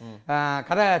இல்லை.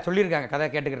 கதை சொல்லியிருக்காங்க, கதை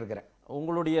கேட்டுக்கிட்டு இருக்கிறேன்.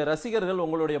 உங்களுடைய ரசிகர்கள்,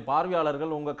 உங்களுடைய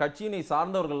பார்வையாளர்கள், உங்கள் கட்சியினை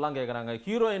சார்ந்தவர்கள்லாம் கேட்குறாங்க,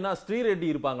 ஹீரோயினா ஸ்ரீரெட்டி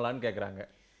இருப்பாங்களான்னு கேட்குறாங்க.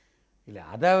 இல்லை,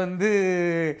 அதை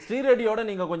ஸ்ரீரெட்டியோட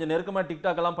நீங்கள் கொஞ்சம் நெருக்கமாக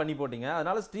டிக்டாக் எல்லாம் பண்ணி போட்டீங்க,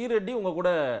 அதனால ஸ்ரீரெட்டி உங்கள் கூட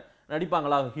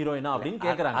நடிப்பாங்களா ஹீரோயினா அப்படின்னு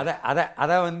கேட்குறாங்க.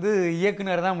 அதை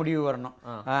இயக்குனர் தான் முடிவு வரணும்.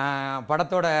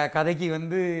 படத்தோட கதைக்கு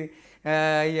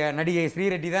நடிகை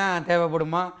ஸ்ரீரெட்டி தான்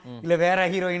தேவைப்படுமா இல்லை வேற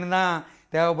ஹீரோயின் தான்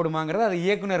தேவைப்படுமாங்கிறத அது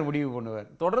இயக்குனர் முடிவு பண்ணுவார்.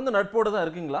 தொடர்ந்து நட்போடு தான்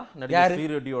இருக்குங்களா நடிகை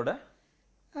ஸ்ரீரெட்டியோட?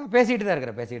 பேசிட்டு தான்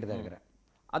இருக்கிறேன்.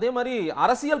 அதே மாதிரி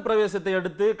அரசியல் பிரவேசத்தை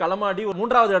எடுத்து களமாடி ஒரு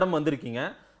 3வது இடம் வந்திருக்கீங்க.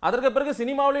 அதற்கு பிறகு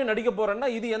சினிமாவிலையும் நடிக்க போறேன்னா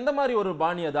இது எந்த மாதிரி ஒரு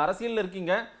பாணி? அது அரசியல்ல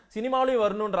இருக்கீங்க, சினிமாவிலையும்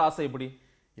வரணுன்ற ஆசை எப்படி?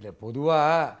 இல்லை,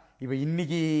 பொதுவாக இப்போ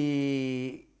இன்னைக்கு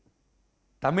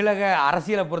தமிழக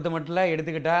அரசியலை பொறுத்த மட்டும்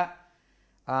எடுத்துக்கிட்டால்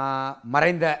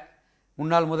மறைந்த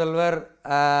முன்னாள் முதல்வர்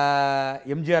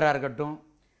எம்ஜிஆராக இருக்கட்டும்,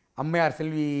 அம்மையார்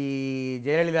செல்வி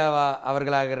ஜெயலலிதா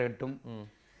அவர்களாக இருக்கட்டும்,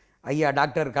 ஐயா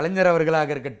டாக்டர் கலைஞர்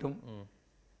அவர்களாக இருக்கட்டும்,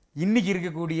 இன்னைக்கு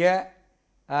இருக்கக்கூடிய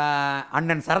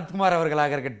அண்ணன் சரத்குமார்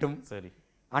அவர்களாக இருக்கட்டும், சரி,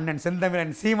 அண்ணன்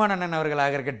செந்தமிழன் சீமான் அண்ணன்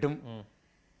அவர்களாக இருக்கட்டும்,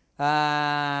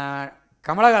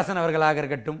 கமலஹாசன் அவர்களாக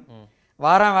இருக்கட்டும்,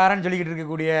 வாரம் சொல்லிக்கிட்டு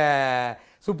இருக்கக்கூடிய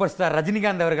சூப்பர் ஸ்டார்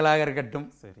ரஜினிகாந்த் அவர்களாக இருக்கட்டும்,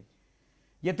 சரி,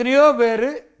 எத்தனையோ பேர்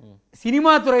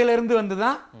சினிமா துறையிலிருந்து வந்து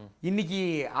தான் இன்னைக்கு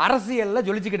அரசியலில்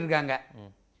ஜொலிச்சுக்கிட்டு இருக்காங்க.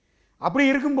 அப்படி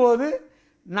இருக்கும்போது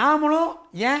நாமளும்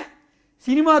ஏன்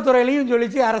சினிமா துறையிலையும்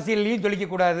ஜொலிச்சு அரசியல்லையும்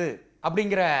ஜொலிக்கக்கூடாது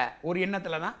அப்படிங்கிற ஒரு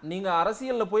எண்ணத்தில் தான். நீங்கள்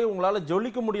அரசியலில் போய் உங்களால்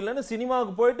ஜொலிக்க முடியலன்னு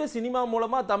சினிமாவுக்கு போயிட்டு சினிமா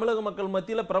மூலமாக தமிழக மக்கள்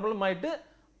மத்தியில் பிரபலம் ஆயிட்டு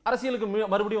அரசியலுக்கு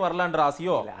மறுபடியும் வரலான்ற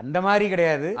ஆசையோ? அந்த மாதிரி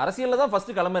கிடையாது. அரசியல்ல தான்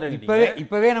ஃபர்ஸ்ட் கிளம்ப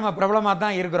இப்பவே நம்ம பிரபலமா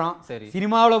தான் இருக்கிறோம். சரி,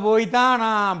 சினிமாவில் போய் தான்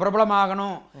நான்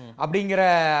பிரபலமாகணும் அப்படிங்கிற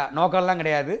நோக்கம்லாம்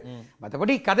கிடையாது.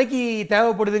 மற்றபடி கதைக்கு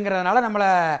தேவைப்படுதுங்கிறதுனால நம்மளை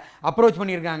அப்ரோச்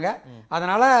பண்ணியிருக்காங்க,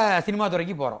 அதனால சினிமா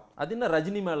துறைக்கு போறோம். அது என்ன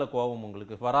ரஜினி மேல கோபம்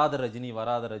உங்களுக்கு? வராத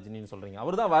ரஜினின்னு சொல்றீங்க.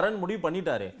 அவர் தான் வரன்னு முடிவு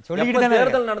பண்ணிட்டாரு. சொல்லிக்கிட்டு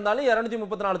தேர்தல் நடந்தாலும்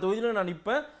 234 தொகுதியில நான்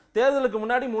நிற்பேன், தேர்தலுக்கு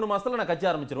முன்னாடி 3 மாசத்துல நான் கட்சி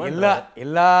ஆரம்பிச்சிருவேன்.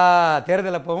 எல்லா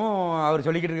தேர்தல் அப்பவும் அவர்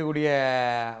சொல்லிக்கிட்டு இருக்கக்கூடிய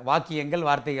வாக்கியங்கள்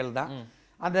வார்த்தைகள் தான்.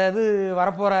 அந்த இது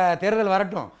வரப்போற தேர்தல்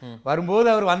வரட்டும், வரும்போது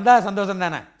அவர் வந்தா சந்தோஷம்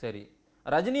தானே. சரி,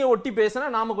 ரஜினியை ஒட்டி பேசினா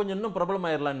நாம கொஞ்சம் இன்னும் பிரபலம்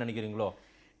ஆயிரலாம்னு நினைக்கிறீங்களோ?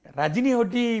 ரஜினி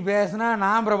ஒட்டி பேசினா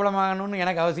நான் பிரபலமாகணும்னு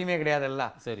எனக்கு அவசியமே கிடையாதுல்ல.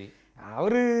 சரி,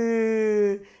 அவரு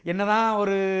என்னதான்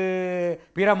ஒரு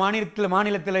பிற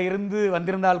மாநிலத்தில் இருந்து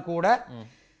வந்திருந்தால் கூட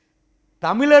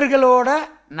தமிழர்களோட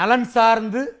நலன்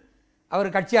சார்ந்து அவர்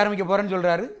கட்சி ஆரம்பிக்க போறேன்னு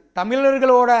சொல்றாரு.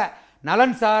 தமிழர்களோட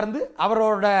நலன் சார்ந்து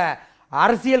அவரோட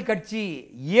அரசியல் கட்சி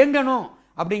இயங்கணும்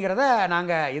அப்படிங்கிறத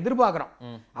நாங்க எதிர்பார்க்கிறோம்.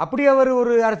 அப்படி அவர்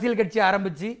ஒரு அரசியல் கட்சி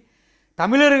ஆரம்பிச்சு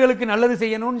தமிழர்களுக்கு நல்லது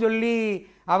செய்யணும்னு சொல்லி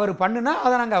அவர் பண்ணுனா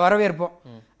அதை நாங்கள் வரவேற்போம்.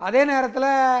 அதே நேரத்தில்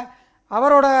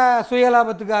அவரோட சுய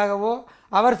லாபத்துக்காகவோ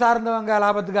அவர் சார்ந்தவங்க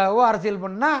லாபத்துக்காகவோ அரசியல்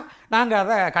பண்ணா நாங்கள்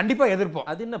அதை கண்டிப்பாக எதிர்ப்போம்.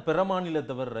 அது என்ன பிற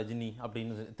மாநிலத்தவர் ரஜினி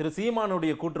அப்படின்னு திரு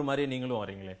சீமானுடைய கூற்று மாதிரியே நீங்களும்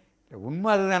வரீங்களே? உண்மை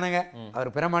அதுதானங்க, அவர்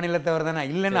பிற மாநிலத்தவர் தானே,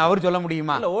 இல்லைன்னு அவர் சொல்ல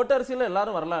முடியுமா? இல்லை, ஓட்டு அரசியல்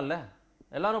எல்லாரும் வரலாம்ல,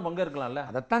 எல்லாரும் பங்கேற்கலாம்ல.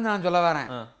 அதைத்தான் நான் சொல்ல வரேன்.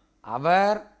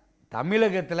 அவர்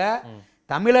தமிழகத்தில்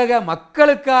தமிழக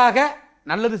மக்களுக்காக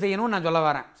நல்லது செய்யணும்னு நான் சொல்ல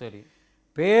வரேன். சரி,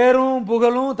 பேரும்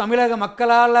புகழும் தமிழக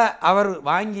மக்களால் அவர்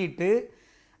வாங்கிட்டு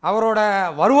அவரோட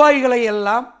வருவாய்களை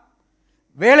எல்லாம்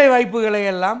வேலை வாய்ப்புகளை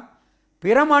எல்லாம்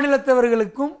பிற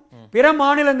மாநிலத்தவர்களுக்கும் பிற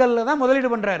மாநிலங்களில் தான் முதலீடு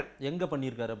பண்றாரு. எங்க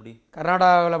பண்ணியிருக்காரு? அப்படி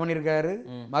கர்நாடகாவில் பண்ணியிருக்காரு,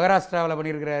 மகாராஷ்டிராவில்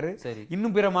பண்ணியிருக்காரு, சரி,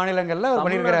 இன்னும் பிற மாநிலங்களில் அவர்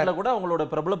பண்ணியிருக்காரு. கூட அவங்களோட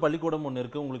பிரபல பள்ளிக்கூடம் ஒன்று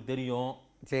இருக்கு, உங்களுக்கு தெரியும்.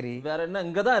 சரி, வேற என்ன?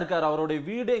 இங்க தான் இருக்காரு, அவருடைய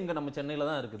வீடு இங்க நம்ம சென்னையில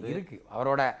தான் இருக்கு.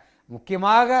 அவரோட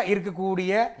முக்கியமாக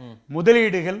இருக்கக்கூடிய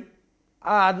முதலீடுகள்,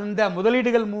 அந்த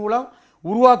முதலீடுகள் மூலம்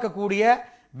உருவாக்கக்கூடிய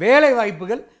வேலை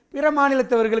வாய்ப்புகள் பிற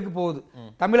மாநிலத்தவர்களுக்கு போகுது.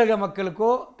 தமிழக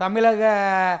மக்களுக்கோ தமிழக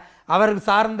அவர்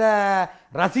சார்ந்த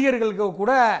ரசிகர்களுக்கோ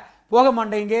கூட போக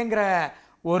மாட்டேங்கிற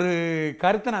ஒரு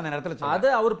கருத்தை நான் அந்த நேரத்தில் சொல்றேன். அது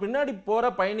அவர் பின்னாடி போற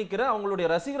பயணிக்கிற அவங்களுடைய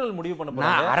ரசிகர்கள் முடிவு பண்ண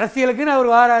போறாங்க. அரசியலுக்குன்னு அவர்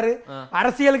வாராரு,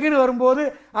 அரசியலுக்குன்னு வரும்போது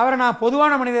அவரை நான்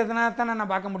பொதுவான மனிதனை தானே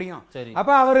நான் பார்க்க முடியும்.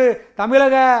 அப்ப அவரு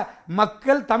தமிழக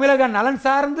மக்கள் தமிழக நலன்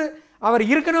சார்ந்து அவர்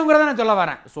இருக்கணுங்கிறத நான் சொல்ல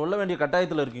வரேன். சொல்ல வேண்டிய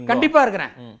கட்டாயத்தில் இருக்கீங்க? கண்டிப்பா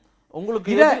இருக்கிறேன்.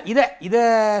 உங்களுக்கு இத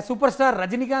சூப்பர் ஸ்டார்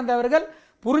ரஜினிகாந்த் அவர்கள்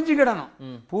புரிஞ்சுக்கிடணும்.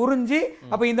 புரிஞ்சு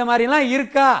அப்ப இந்த மாதிரி எல்லாம்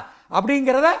இருக்கா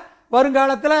அப்படிங்கிறத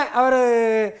வருங்காலத்தில்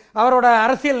அவரோட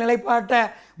அரசியல் நிலைப்பாட்டை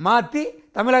மாற்றி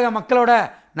தமிழக மக்களோட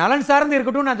நலன் சார்ந்து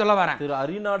இருக்கட்டும் நான் சொல்ல வரேன். திரு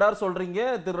அரிநாடார் சொல்றீங்க,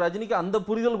 திரு ரஜினிக்கு அந்த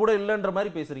புரிதல் கூட இல்லைன்ற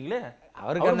மாதிரி பேசுறீங்களே.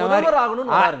 அவருக்கு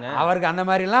அந்த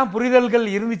மாதிரி எல்லாம்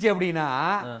புரிதல்கள் இருந்துச்சு அப்படின்னா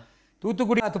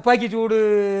தூத்துக்குடி துப்பாக்கி சூடு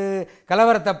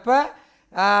கலவரத்தப்ப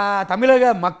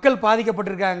தமிழக மக்கள்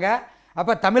பாதிக்கப்பட்டிருக்காங்க.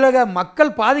 அப்ப தமிழக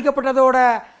மக்கள் பாதிக்கப்பட்டதோட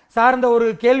சார்ந்த ஒரு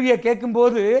கேள்வியை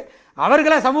கேட்கும்போது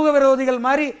அவர்களை சமூக விரோதிகள்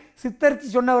மாதிரி சித்தரித்து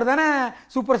சொன்னவர் தானே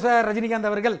சூப்பர் ஸ்டார் ரஜினிகாந்த்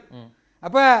அவர்கள்.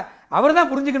 அப்ப அவர் தான்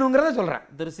புரிஞ்சுக்கணுங்கிறத சொல்றேன்.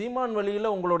 திரு சீமான்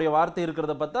வழியில உங்களுடைய வார்த்தை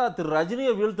இருக்கிறத பார்த்தா திரு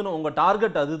ரஜினியை வீழ்த்தணும் உங்க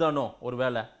டார்கெட் அதுதானோ? ஒரு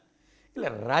வேலை இல்ல,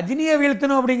 ரஜினியை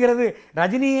வீழ்த்தணும் அப்படிங்கிறது,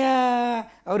 ரஜினிய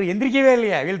அவர் எந்திரிக்கவே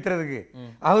இல்லையா வீழ்த்துறதுக்கு?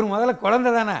 அவர் முதல்ல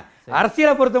குழந்தை தானே,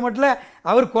 அரசியலை பொறுத்த மட்டும்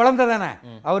அவர் குழந்தை தானே.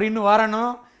 அவர் இன்னும்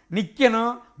வரணும்,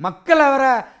 நிக்கணும். மக்கள்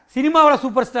அவரை சினிமாவில்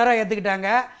சூப்பர் ஸ்டாரா ஏத்துக்கிட்டாங்க.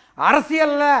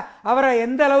 அரசியல்ல அவரை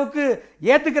எந்த அளவுக்கு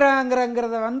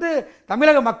ஏத்துக்கிறாங்கிறத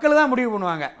தமிழக மக்கள் தான் முடிவு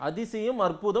பண்ணுவாங்க. அதிசயம்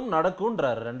அற்புதம்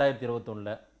நடக்கும்ன்றார்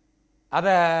 2021. அத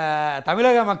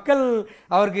தமிழக மக்கள்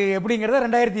அவருக்கு எப்படிங்கிறத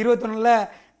 2021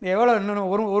 எவ்வளவு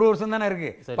இன்னும் ஒரு வருஷம் தானே இருக்கு,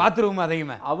 பாத்துருவோம்.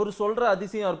 அதையுமே அவர் சொல்ற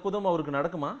அதிசயம் அற்புதம் அவருக்கு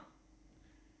நடக்குமா?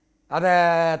 அத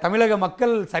தமிழக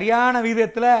மக்கள் சரியான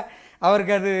விகிதத்துல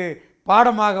அவருக்கு அது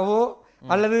பாடமாகவோ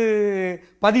அல்லது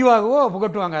பதிவாகவோ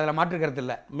புகட்டுவாங்க, அதில் மாற்று கருத்து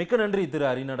இல்லை. மிக்க நன்றி திரு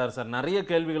அரிநாடார் சார். நிறைய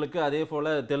கேள்விகளுக்கு, அதே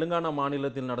போல தெலுங்கானா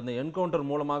மாநிலத்தில் நடந்த என்கவுண்டர்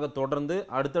மூலமாக தொடர்ந்து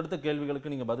அடுத்தடுத்த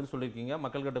கேள்விகளுக்கு நீங்க பதில் சொல்லியிருக்கீங்க.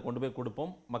 மக்கள்கிட்ட கொண்டு போய்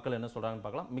கொடுப்போம், மக்கள் என்ன சொல்றாங்கன்னு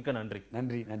பார்க்கலாம். மிக்க நன்றி.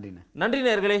 நன்றி. நன்றி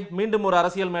நேயர்களே, மீண்டும் ஒரு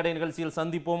அரசியல் மேடை நிகழ்ச்சியில்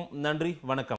சந்திப்போம். நன்றி, வணக்கம்.